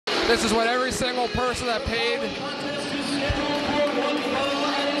This is what every single person that paid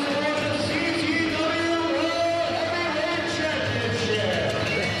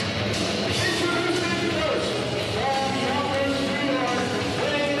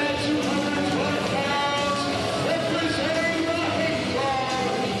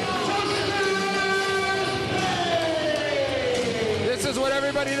This is what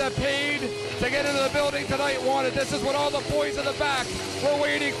everybody that paid to get into the building tonight wanted. This is what all the boys in the back were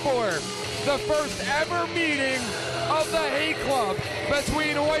waiting for. The first ever meeting of the Hate Club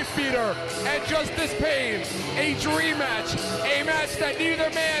between Wifebeater and Justice Pain. A dream match, a match that neither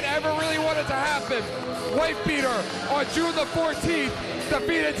man ever really wanted to happen. Wifebeater on June the 14th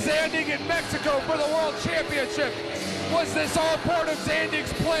defeated Zandig in Mexico for the World Championship. Was this all part of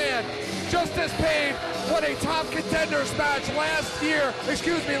Zandig's plan? Justice Pain won a top contenders match last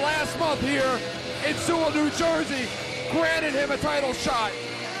month here in Sewell, New Jersey. Granted him a title shot.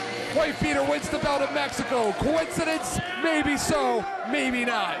 Wifebeater wins the belt in Mexico. Coincidence? Maybe so, maybe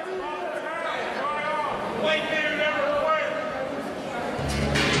not. Wifebeater never quit.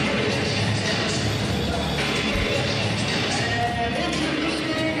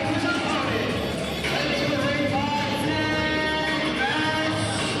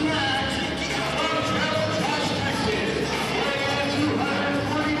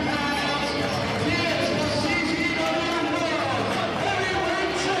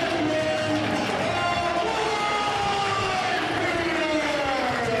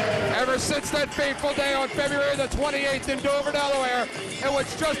 Ever since that fateful day on February the 28th in Dover, Delaware, in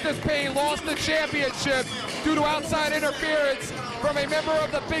which Justice Pain lost the championship due to outside interference from a member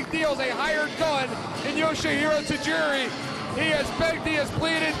of the Big Deals, a hired gun in Yoshihiro Tajiri. He has begged, he has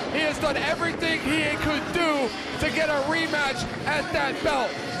pleaded, he has done everything he could do to get a rematch at that belt.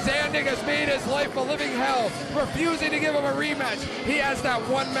 Zandig has made his life a living hell, refusing to give him a rematch. He has that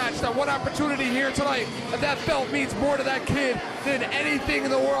one match, that one opportunity here tonight, and that belt means more to that kid than anything in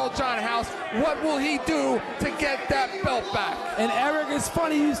the world, John House. What will he do to get that belt back? And Eric, it's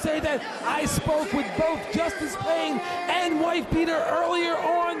funny you say that. I spoke with both Justice Pain and Wifebeater earlier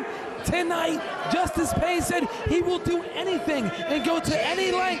on tonight. Justice Pain said he will do anything and go to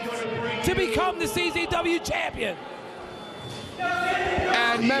any length to become the CZW champion.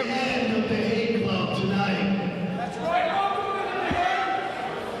 And the end of the Hate Club tonight. That's right.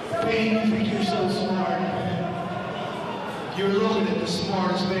 Pain, you think you're so smart. You're looking at the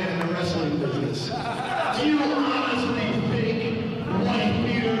smartest man in the wrestling business. Do you honestly think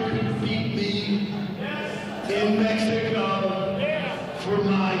Wifebeater could beat me in Mexico for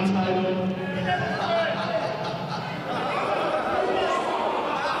my title?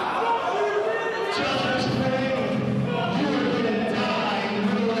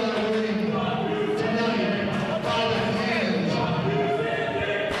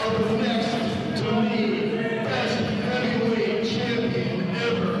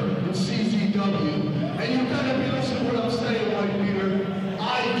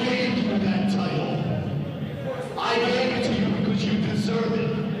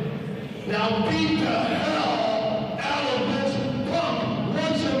 Now beat the hell out of this punk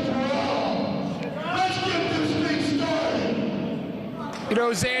once and for all. Let's get this thing started. you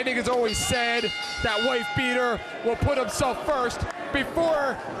know, Zandig has always said that Wifebeater will put himself first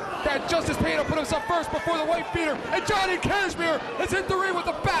before that Justice Pain will put himself first before the Wifebeater. And Johnny Cashmere has hit the ring with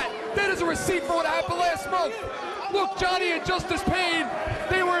a bat. That is a receipt for what happened last month. Look, Johnny and Justice Pain,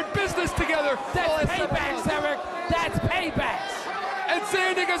 they were in business together. That's paybacks, Eric. That's paybacks. And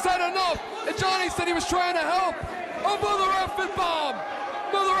Zandig has had enough. And Johnny said he was trying to help. Oh, mother effing bomb.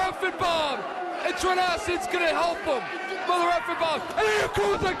 Mother effing bomb. And Trinaci's gonna help him. Mother effing bomb. And here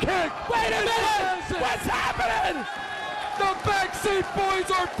comes the kick. Wait a minute. What's happening? The backseat boys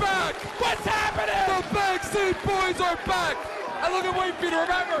are back. What's happening? The backseat boys are back. And look at Wifebeater.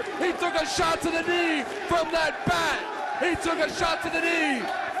 Remember, he took a shot to the knee from that bat. He took a shot to the knee.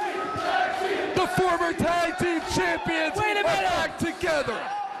 The former tag team champions are back together.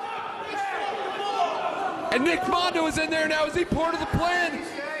 And Nick Mondo is in there now. Is he part of the plan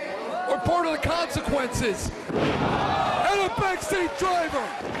or part of the consequences? And a backseat driver.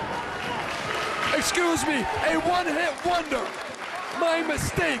 Excuse me, a one-hit wonder. My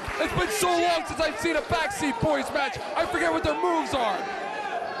mistake. It's been so long since I've seen a backseat boys match. I forget what their moves are.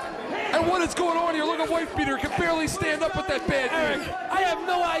 And what is going on here? Look at Wifebeater, can barely stand up with that bad Eric, I have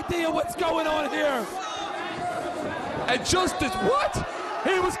no idea what's going on here. And Justice, what?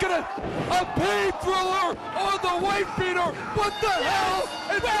 He was gonna, a pain thriller on the Wifebeater. What the hell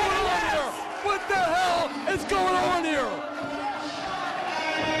is going on here? What the hell is going on here?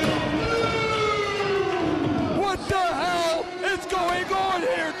 What the hell is going on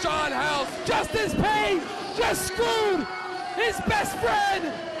here, John else. Justice Payne just screwed his best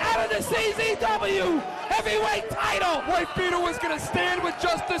friend out of the CZW heavyweight title. Wifebeater was going to stand with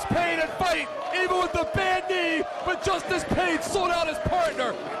Justice Payne and fight, even with the bad knee, but Justice Payne sold out his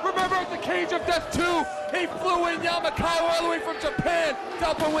partner. Remember at the Cage of Death 2, he flew in Yamakawa all the way from Japan to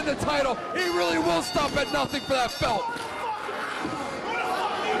help him win the title. He really will stop at nothing for that belt.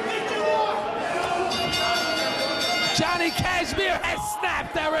 Johnny Kashmere has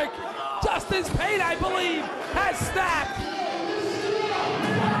snapped, Eric. Justice Payne, I believe, has snapped.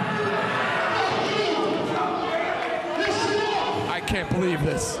 I can't believe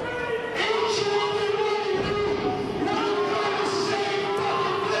this.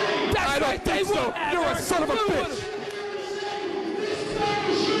 I don't think so. You're a son of a bitch.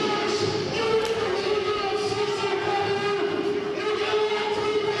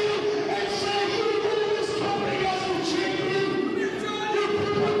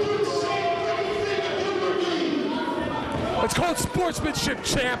 It's called sportsmanship,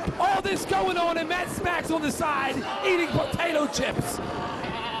 champ. All this going on, and Matt Smack's on the side eating potato chips.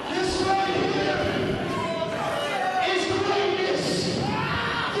 This right here is greatness.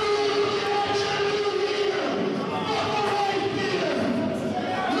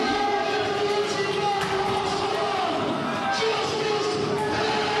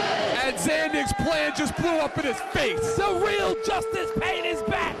 And Zandig's plan just blew up in his face. The real Justice Payne is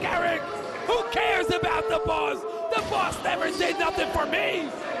back, Eric. Who cares about the boss? The boss never did nothing for me.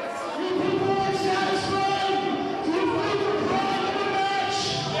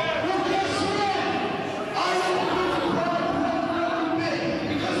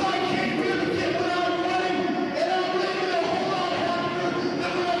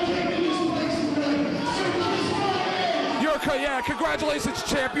 Yeah, congratulations,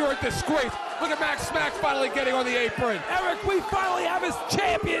 champ. You're a disgrace. Look at Max Smack finally getting on the apron. Eric, we finally have his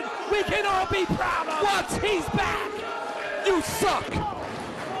champion. We can all be proud of. What? He's back. You suck.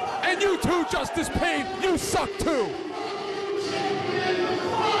 And you too, Justice Payne. You suck too.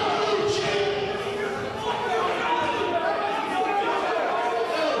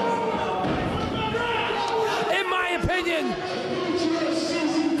 In my opinion,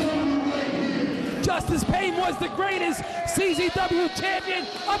 Justice Payne was the greatest CZW champion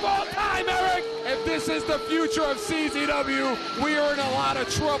of all time, Eric. If this is the future of CZW, we are in a lot of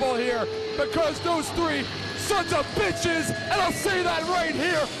trouble here because those three sons of bitches, and I'll say that right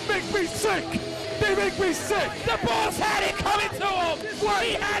here, make me sick. They make me sick. The boss had it coming to him. What?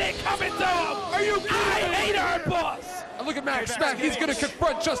 He had it coming to him. Are you kidding I me? hate our boss. And look at Max Smack. He's going to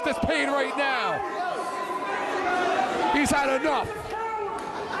confront Justice Payne right now. He's had enough.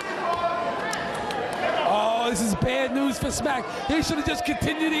 Oh, this is bad news for Smack. He should have just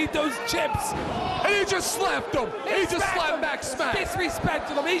continued to eat those chips. And he just slapped him. He just slapped Max Smack.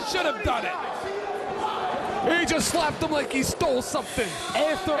 Disrespected him. He should have done it. He just slapped him like he stole something.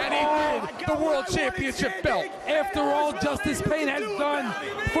 After And all, he did the World Championship belt. After all Justice Payne has done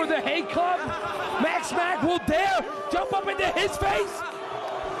for the Hate Club, Max Smack will dare jump up into his face?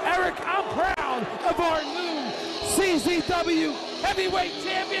 Eric, I'm proud of our new CZW heavyweight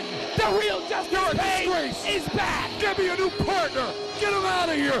champion. The real Justice Payne is back. Give me a new partner. Get him out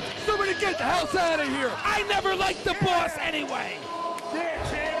of here. Somebody get the house out of here. I never liked the boss anyway.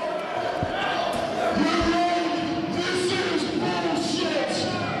 This is bullshit.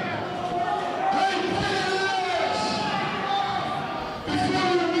 Hey, Pirates!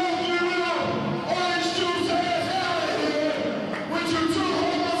 Before you walk your little orange juice ass out of here with your two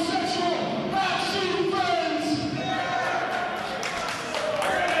homosexual backseat friends,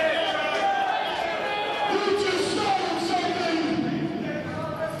 you just started something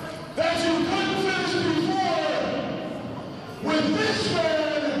that you couldn't finish before with this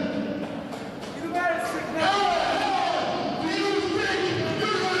man.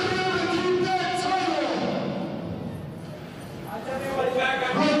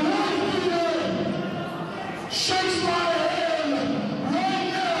 Shakes my hand right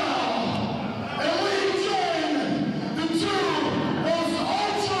now, and we join the two most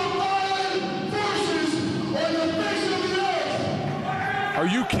ultra-violent forces on the face of the earth. Are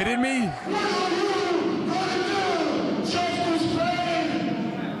you kidding me? What are you gonna do, Justice Payne?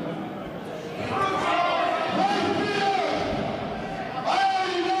 Right here, I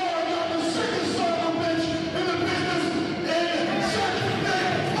already know I got the sickest son of a bitch in the business in Zandig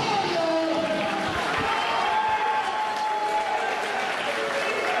audio.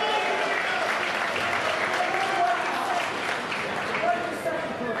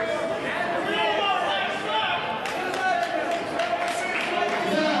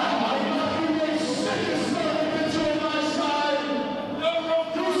 Now,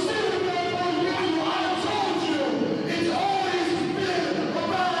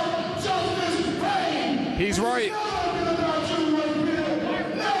 He's right.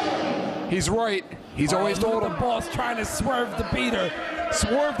 He's right. He's always told him. The boss trying to swerve the beater.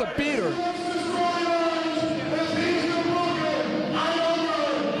 Swerve the beater.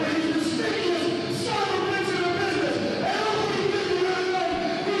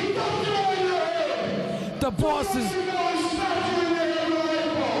 The boss is...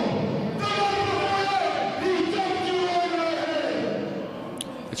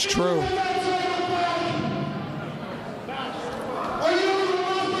 It's true.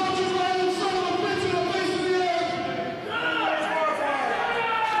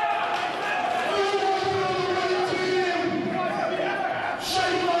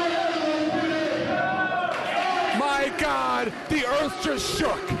 My God, the earth just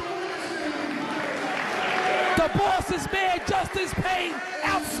shook. The boss's man, Justice Pain,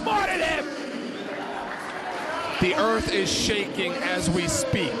 outsmarted him. The earth is shaking as we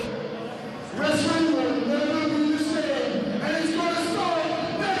speak. Wrestling will never be the same, and it's going to start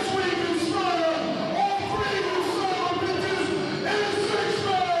next week in Florida. All three new solo bitches in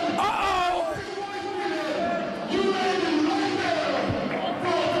 6-man. Uh-oh! You landed right there.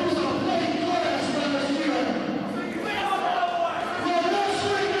 Bro, it was a plate glass last year. Well, next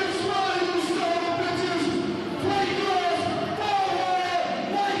week in Florida, new solo bitches, plate glass, ball wire,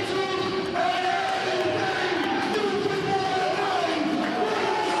 white tooth, and everything. You people are lying.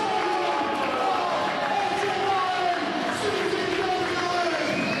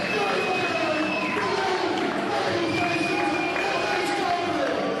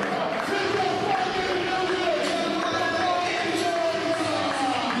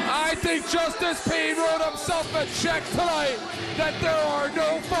 I think Justice Pain wrote himself a check tonight that there are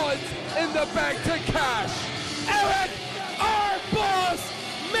no funds in the bank to cash. Eric, our boss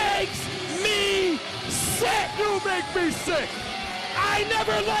makes me sick. You make me sick. I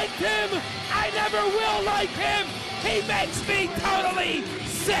never liked him. I never will like him. He makes me totally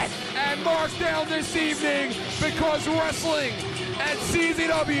sick. And mark down this evening, because wrestling at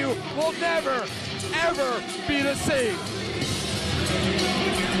CZW will never, ever be the same.